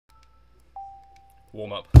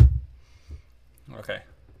warm up. Okay.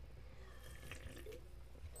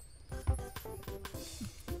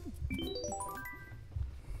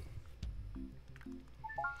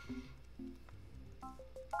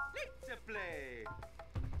 Let's play.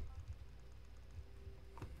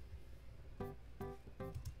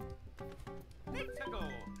 Let's go.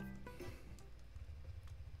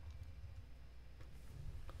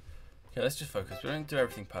 Okay, let's just focus. We don't do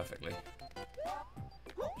everything perfectly.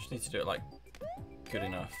 Just need to do it like good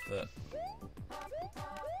enough that.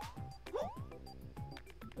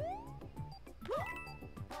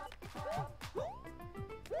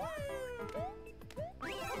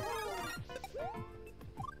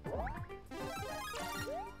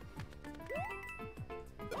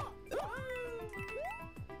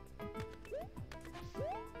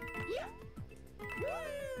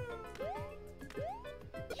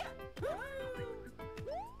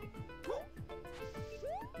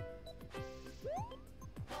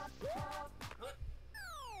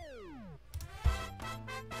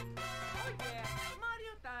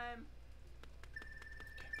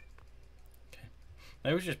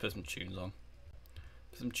 Maybe we should just put some tunes on.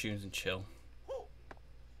 Put some tunes and chill.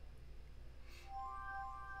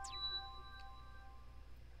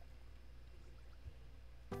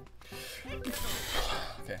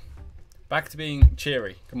 Okay. Back to being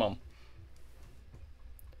cheery. Come on.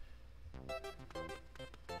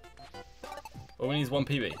 All we need is one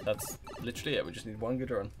PB. That's literally it. We just need one good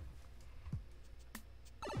run.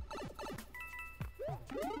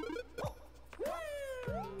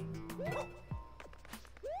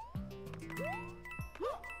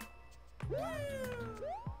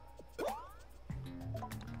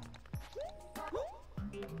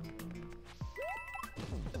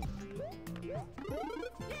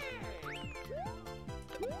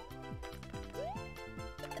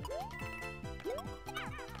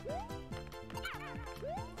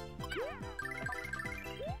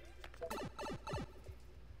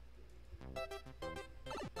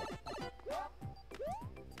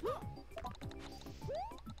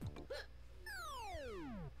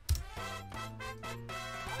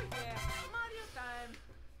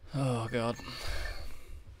 Oh god.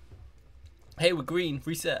 Hey, we're green.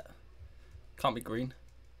 Reset. Can't be green.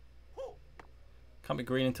 Can't be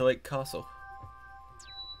green until Lake Castle.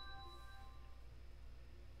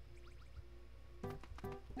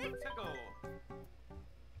 Let's go.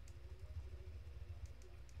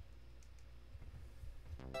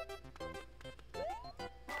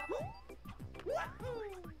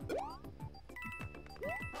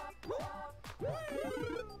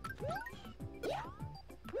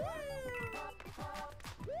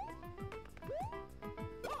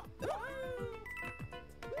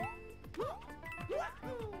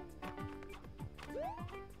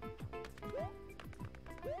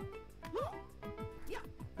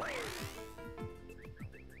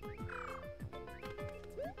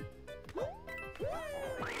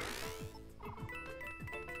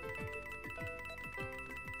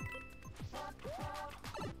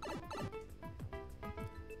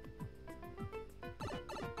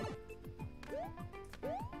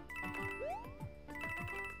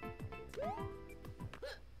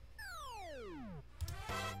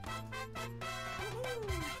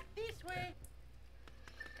 This way.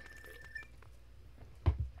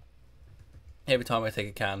 Every time I take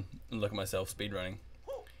a can and look at myself speedrunning,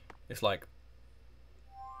 it's like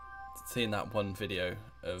seeing that one video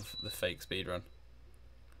of the fake speedrun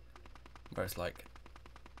where it's like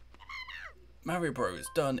Mario Bros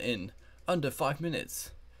done in under 5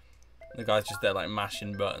 minutes. And the guy's just there like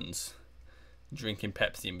mashing buttons, drinking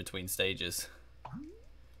Pepsi in between stages.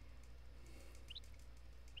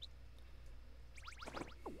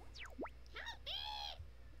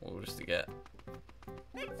 All just to get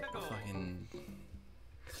fucking.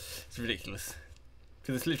 It's ridiculous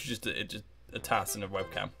because it's literally just a task and a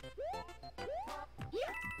webcam.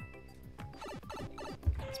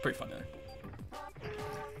 It's pretty funny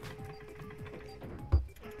though,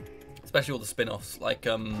 especially all the spin-offs. Like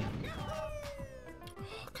I can't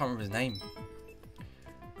remember his name.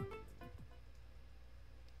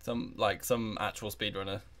 Some actual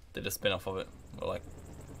speedrunner did a spin-off of it. Or like,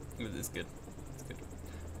 it's good. It's good.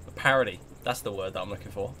 A parody. That's the word that I'm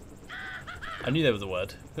looking for. I knew there was a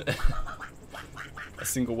word. A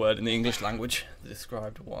single word in the English language that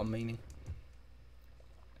described what I'm meaning.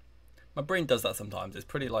 My brain does that sometimes. It's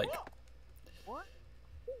pretty like...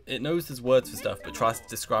 It knows there's words for stuff, but tries to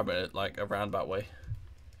describe it like a roundabout way.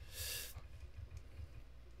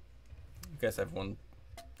 I guess everyone's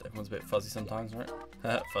a bit fuzzy sometimes, right?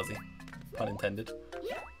 Fuzzy. Pun intended.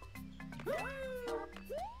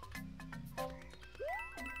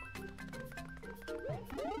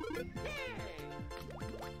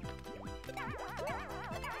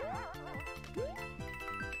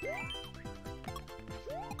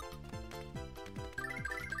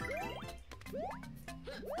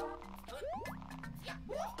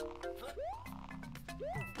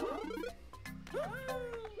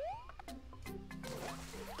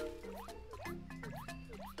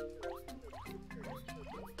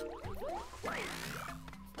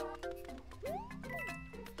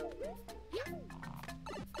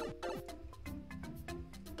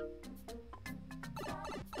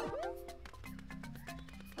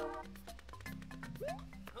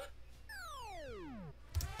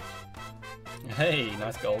 Hey,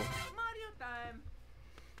 nice goal. Mario time.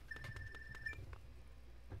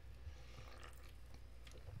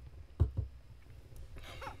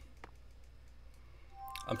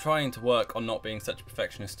 I'm trying to work on not being such a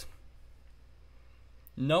perfectionist.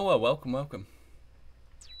 Noah, welcome, welcome.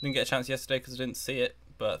 Didn't get a chance yesterday because I didn't see it,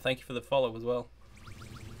 but thank you for the follow as well.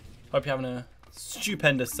 Hope you're having a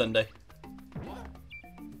stupendous Sunday.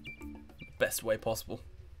 Best way possible.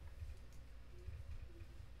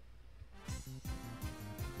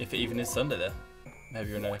 If it even is Sunday there. Maybe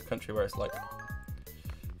you're in a country where it's like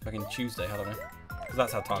fucking Tuesday, I don't know. Because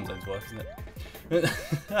that's how time zones work, isn't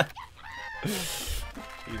it?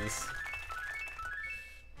 Jesus.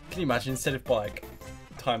 Can you imagine, instead of like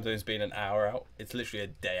time zones being an hour out, it's literally a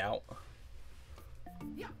day out?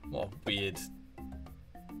 What a weird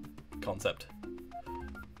concept.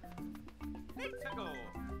 Let's go.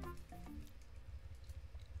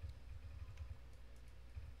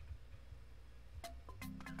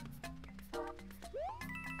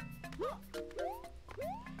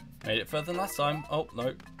 Made it further than last time. Oh,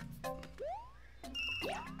 no.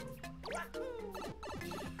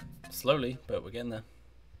 Slowly, but we're getting there.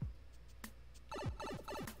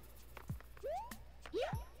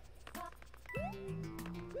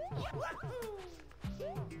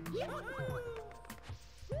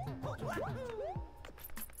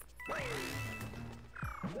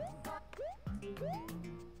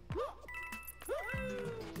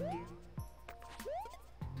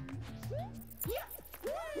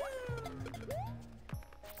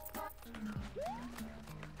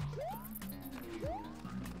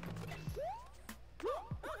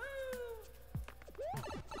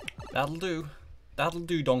 That'll do. That'll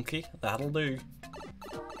do, donkey. That'll do.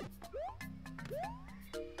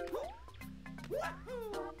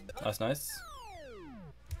 That's nice.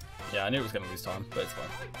 Yeah, I knew it was going to lose time, but it's fine.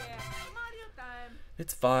 Mario time.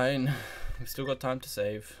 It's fine. We've still got time to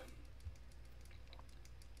save.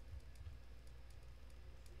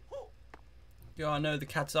 Yo, I know the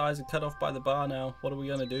cat's eyes are cut off by the bar now. What are we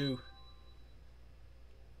going to do?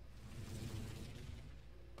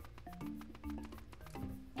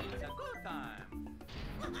 It's a good time.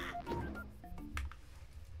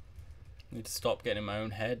 Need to stop getting in my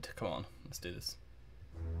own head. Come on, let's do this.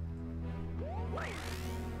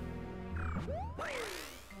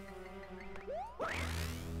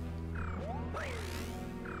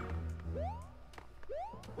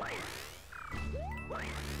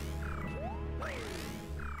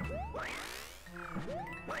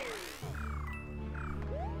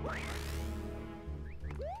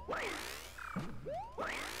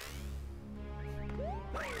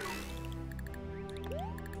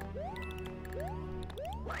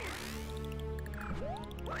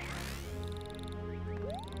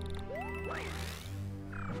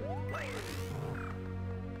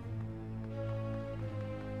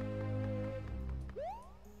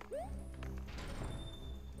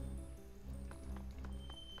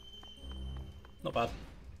 Not bad.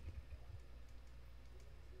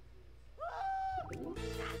 Mario's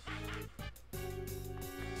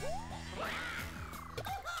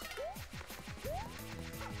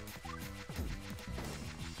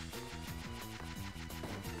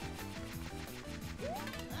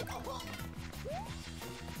 #1.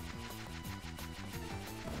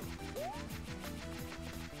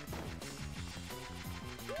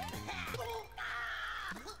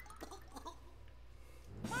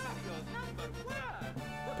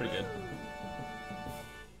 Pretty good.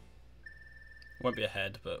 Won't be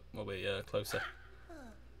ahead, but we'll be closer.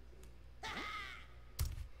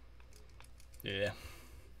 Yeah.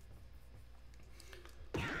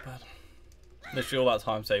 Not bad. Literally all that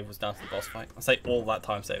time save was down to the boss fight. I say all that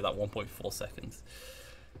time save, that 1.4 seconds.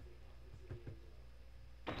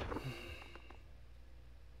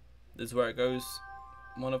 This is where it goes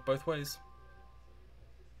one of both ways.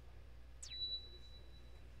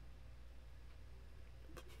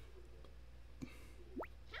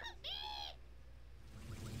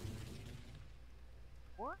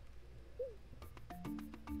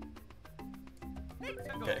 Let's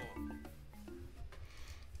go. Okay.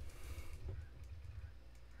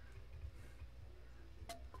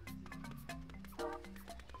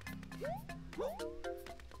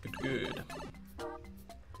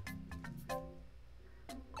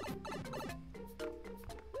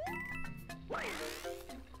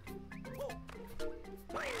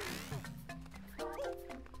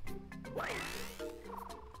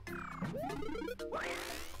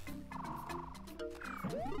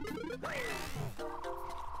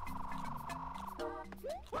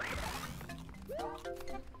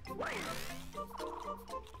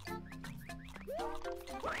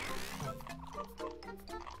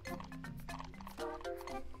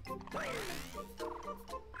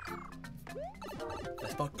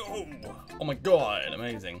 Let's go. Oh my god,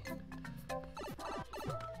 amazing.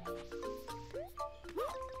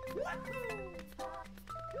 Yeah,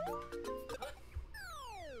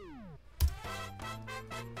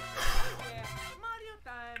 Mario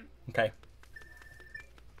time. Okay.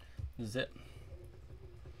 This is it.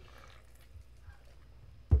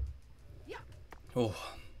 Yeah. Oh.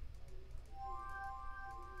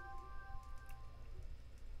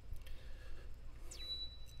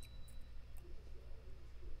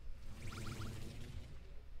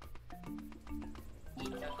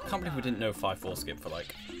 I can't believe we didn't know 5-4 skip for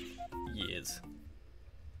like years.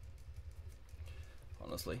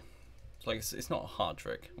 Honestly. It's like it's not a hard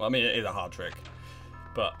trick. Well, I mean it is a hard trick,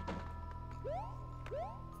 but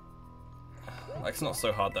like it's not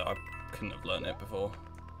so hard that I couldn't have learned it before.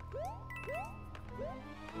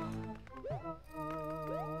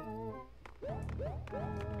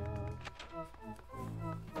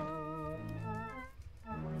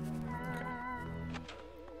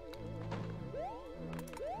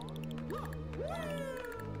 This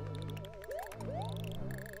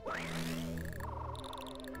way.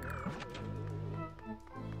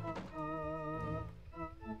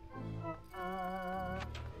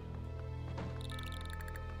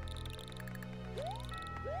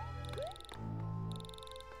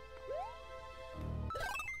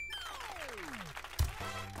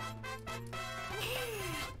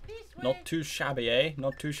 Not too shabby, eh?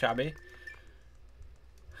 Not too shabby.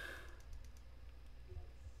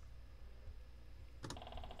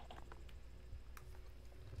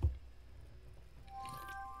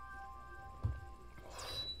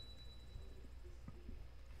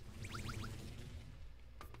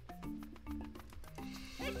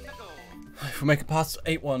 If we make it past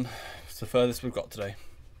 8-1, it's the furthest we've got today.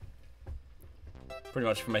 Pretty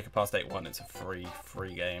much if we make it past 8-1, it's a free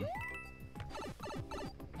game.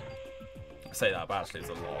 I say that, but actually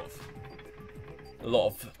there's a lot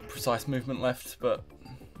of precise movement left, but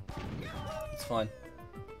it's fine.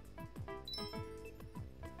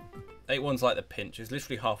 8-1's like the pinch. It's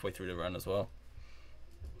literally halfway through the run as well.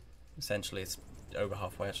 Essentially, it's over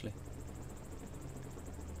halfway actually.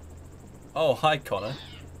 Oh, hi Connor.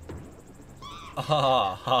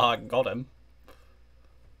 Ah, ha, got him.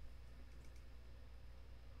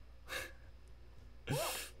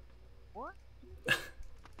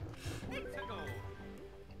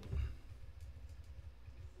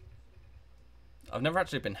 I've never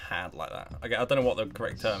actually been had like that. I don't know what the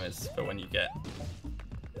correct term is, but when you get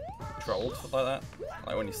trolled like that,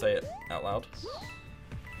 like when you say it out loud.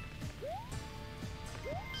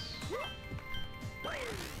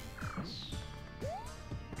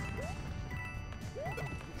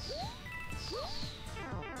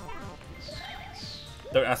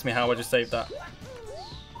 Don't ask me how I just saved that.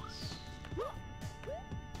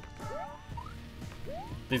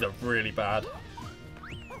 These are really bad.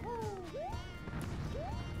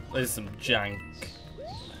 There's some jank.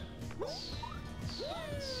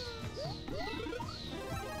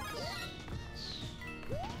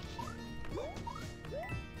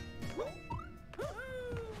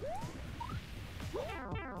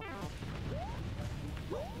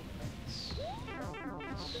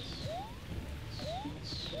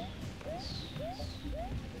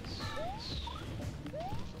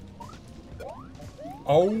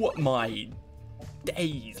 Oh my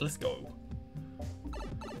days, let's go.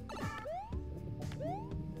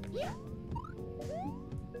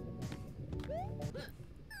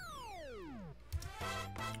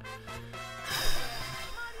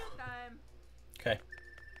 Okay.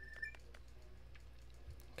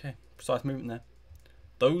 Okay, precise movement there.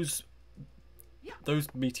 Those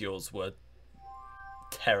meteors were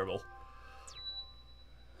terrible.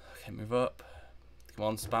 Okay, move up. Come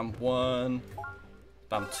on, spam 1.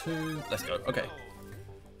 Spam 2. Let's go. Okay.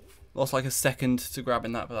 Lost like a second to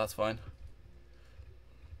grabbing that, but that's fine.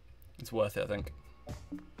 It's worth it, I think.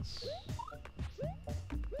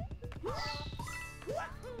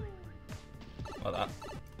 Like that.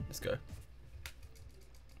 Let's go.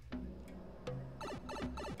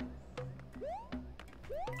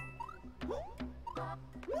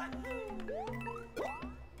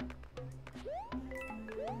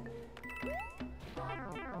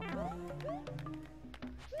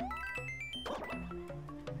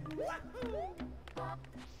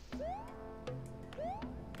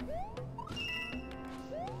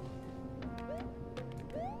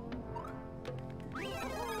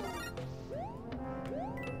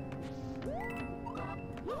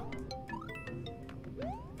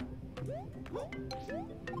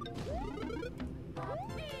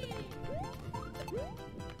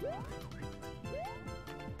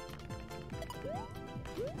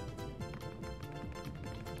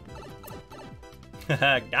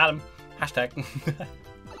 Got him. Hashtag.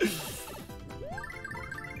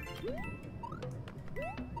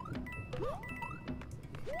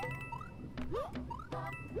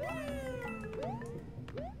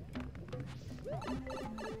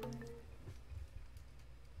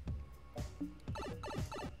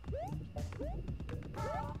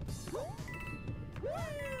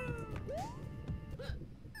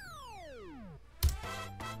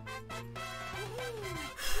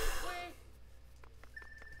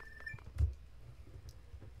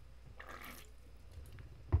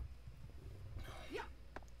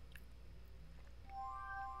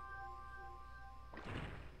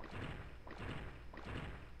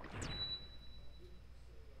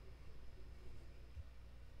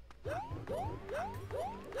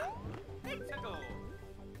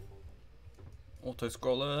 Auto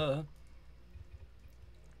scroller.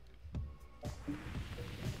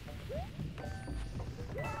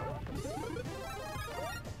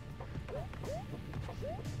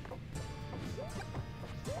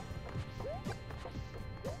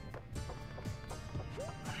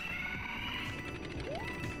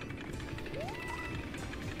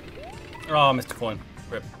 Oh, Mr. Coin.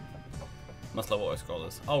 Rip. Must love auto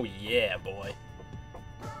scrollers. Oh yeah, boy.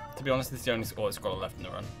 To be honest, this is the only auto scroller left in the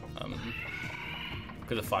run.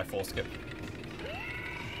 Because of 5-4 skip.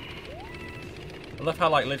 I love how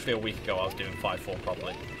like literally a week ago I was doing 5-4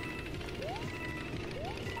 properly.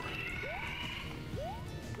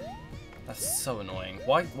 That's so annoying.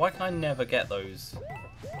 Why can I never get those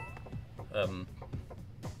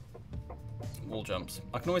wall jumps?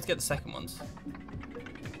 I can always get the second ones.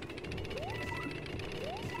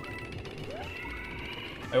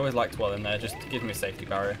 I always like to well in there, just to give me a safety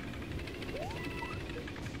barrier.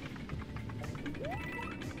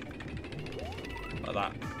 Like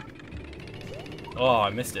that. Oh, I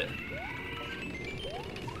missed it.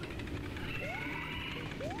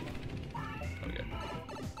 There we go.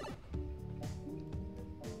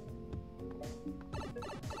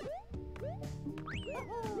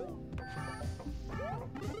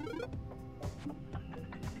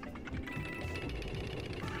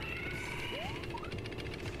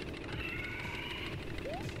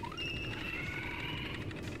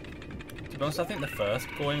 To be honest, I think the first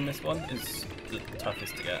coin in this one is the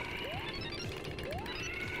toughest to get.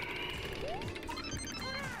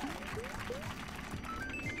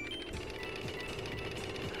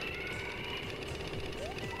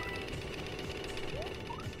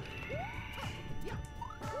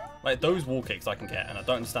 Like, those wall kicks I can get, and I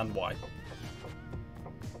don't understand why.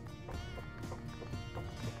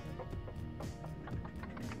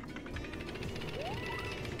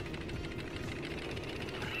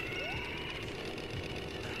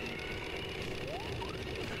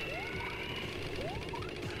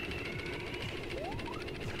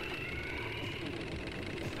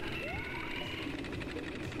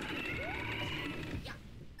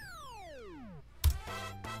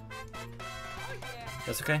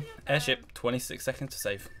 That's okay. Airship, 26 seconds to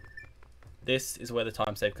save. This is where the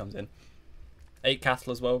time save comes in. 8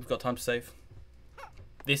 cattle as well, we've got time to save.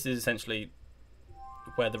 This is essentially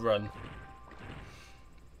where the run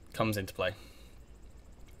comes into play.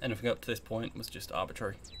 Anything up to this point was just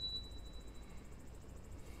arbitrary.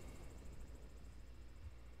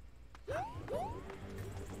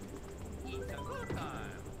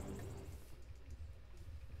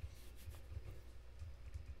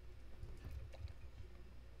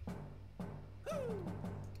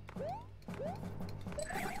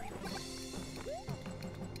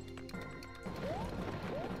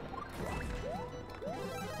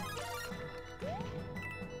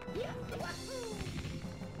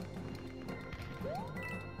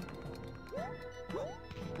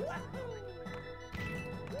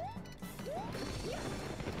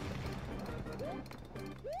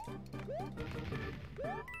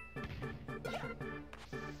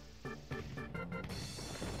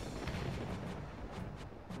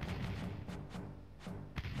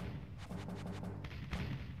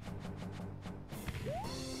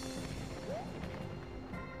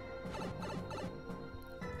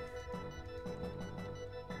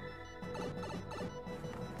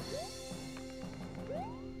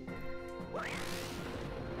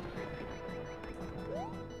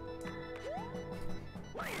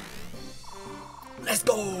 Let's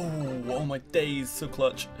go! Oh my days, so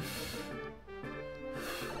clutch.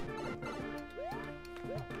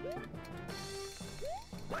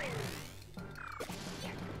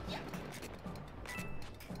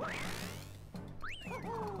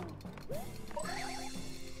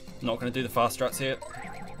 Not going to do the fast strats here.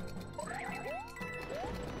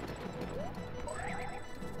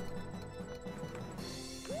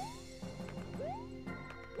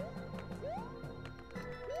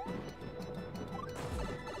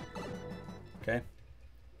 Okay.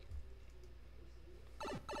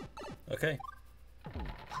 Okay.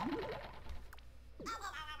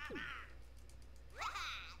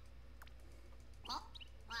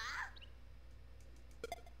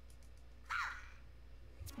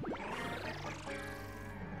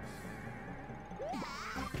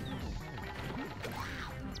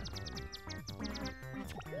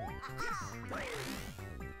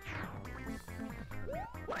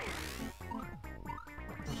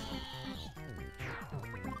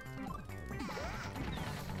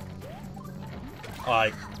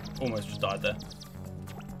 I almost just died there.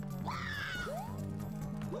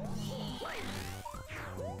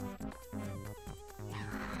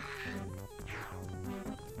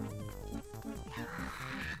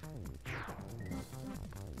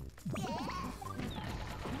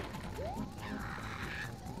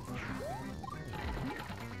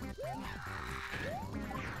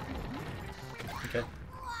 Okay.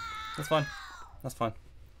 That's fine. That's fine.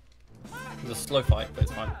 It was a slow fight, but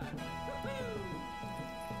it's fine.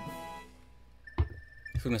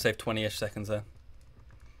 So we're going to save 20-ish seconds there.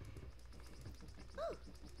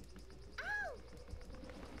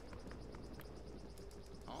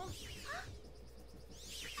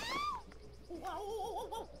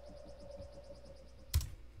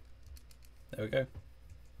 There we go.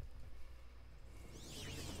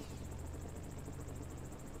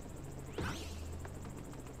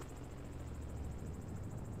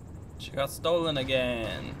 She got stolen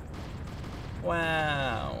again.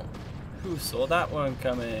 Wow. Who saw that one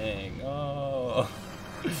coming? Oh.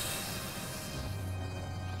 It's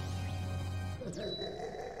a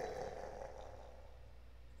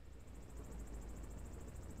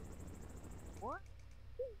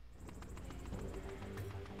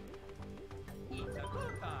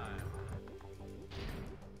good time.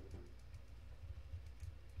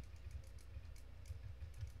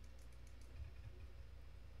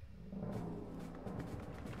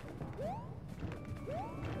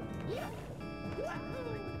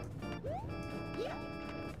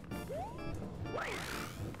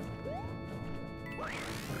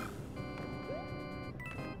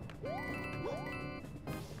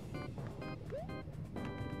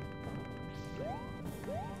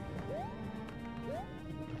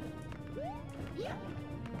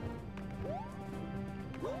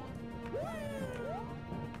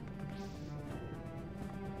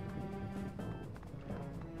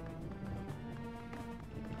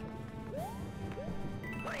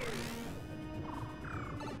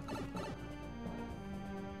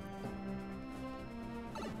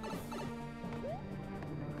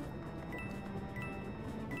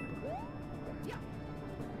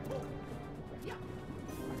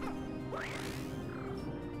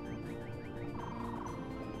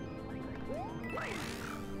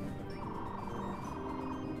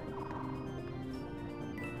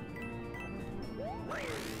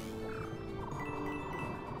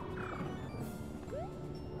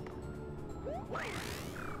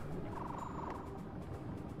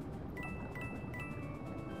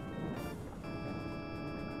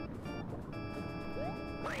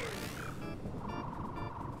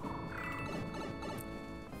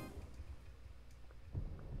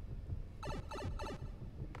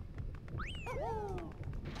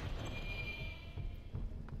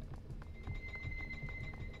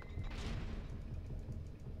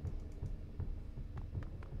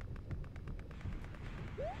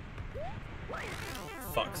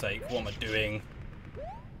 Fuck's sake, what am I doing?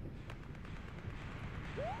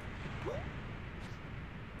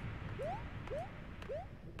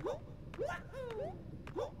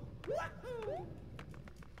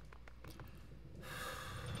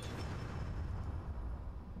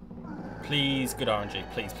 Please, good RNG.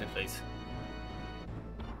 Please, please, please.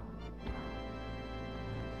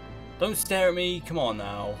 Don't stare at me. Come on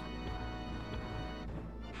now.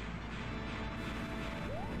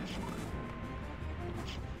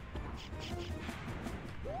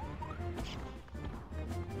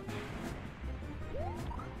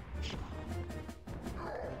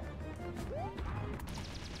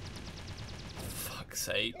 Fuck's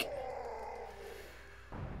sake.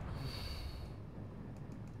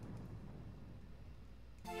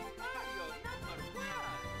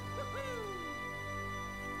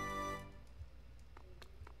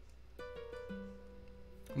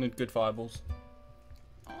 I need good fireballs.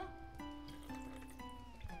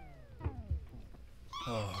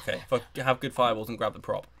 Oh, okay. If I have good fireballs and grab the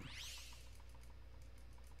prop.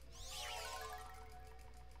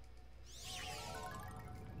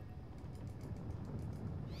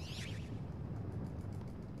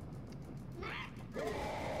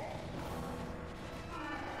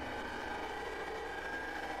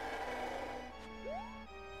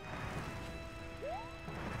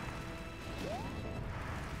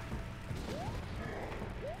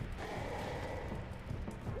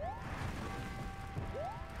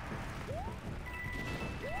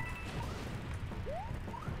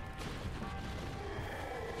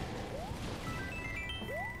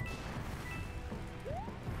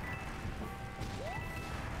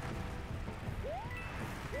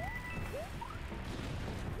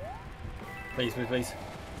 Please, please, please.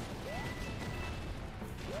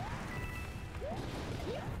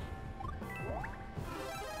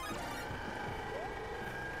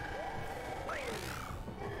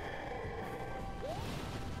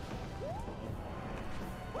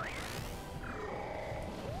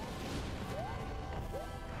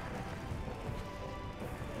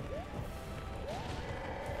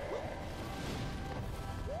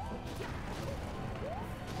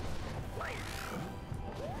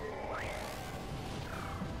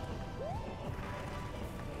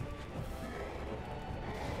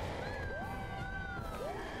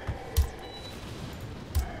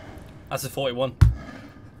 That's a 41.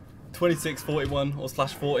 26, 41 or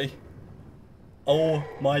slash 40. Oh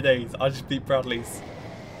my days, I just beat Bradley's.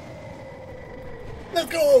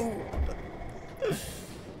 Let's go!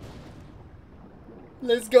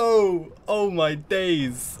 Let's go! Oh my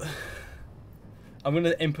days. I'm going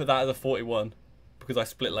to input that as a 41 because I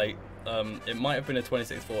split late. It might have been a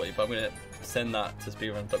 2640, but I'm going to send that to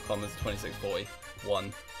speedrun.com as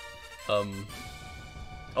 2641.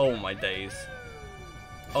 Oh my days.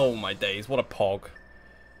 Oh my days, what a pog.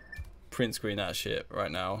 Print screen that shit right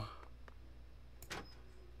now.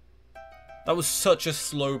 That was such a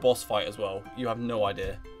slow boss fight as well. You have no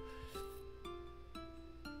idea.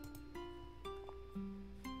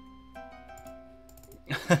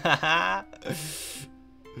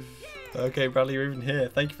 Okay, Bradley, you're even here.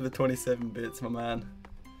 Thank you for the 27 bits, my man.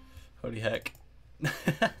 Holy heck.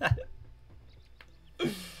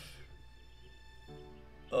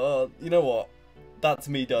 You know what? That's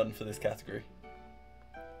me done for this category.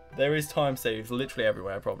 There is time saves literally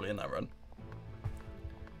everywhere probably in that run.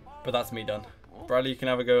 But that's me done. Bradley, you can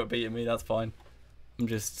have a go at beating me, that's fine. I'm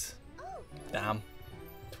just... Damn.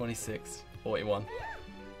 26, 41.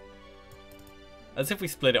 As if we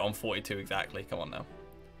split it on 42 exactly. Come on now.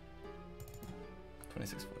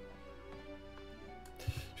 26, 40.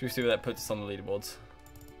 Should we see where that puts us on the leaderboards?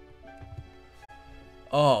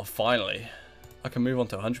 Oh, finally. I can move on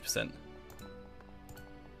to 100%.